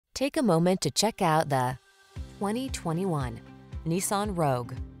Take a moment to check out the 2021 Nissan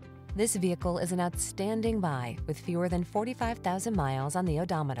Rogue. This vehicle is an outstanding buy with fewer than 45,000 miles on the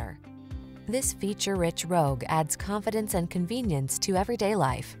odometer. This feature-rich Rogue adds confidence and convenience to everyday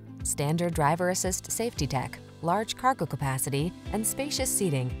life. Standard driver assist safety tech, large cargo capacity, and spacious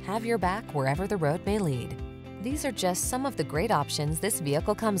seating have your back wherever the road may lead. These are just some of the great options this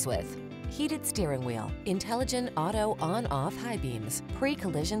vehicle comes with: heated steering wheel, intelligent auto on-off high beams,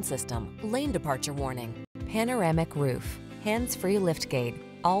 pre-collision system, lane departure warning, panoramic roof, hands-free liftgate,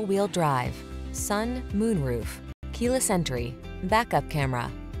 all-wheel drive, sun, moonroof, keyless entry, backup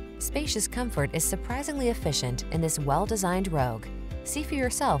camera. Spacious comfort is surprisingly efficient in this well-designed Rogue. See for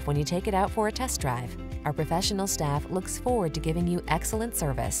yourself when you take it out for a test drive. Our professional staff looks forward to giving you excellent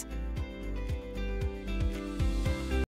service.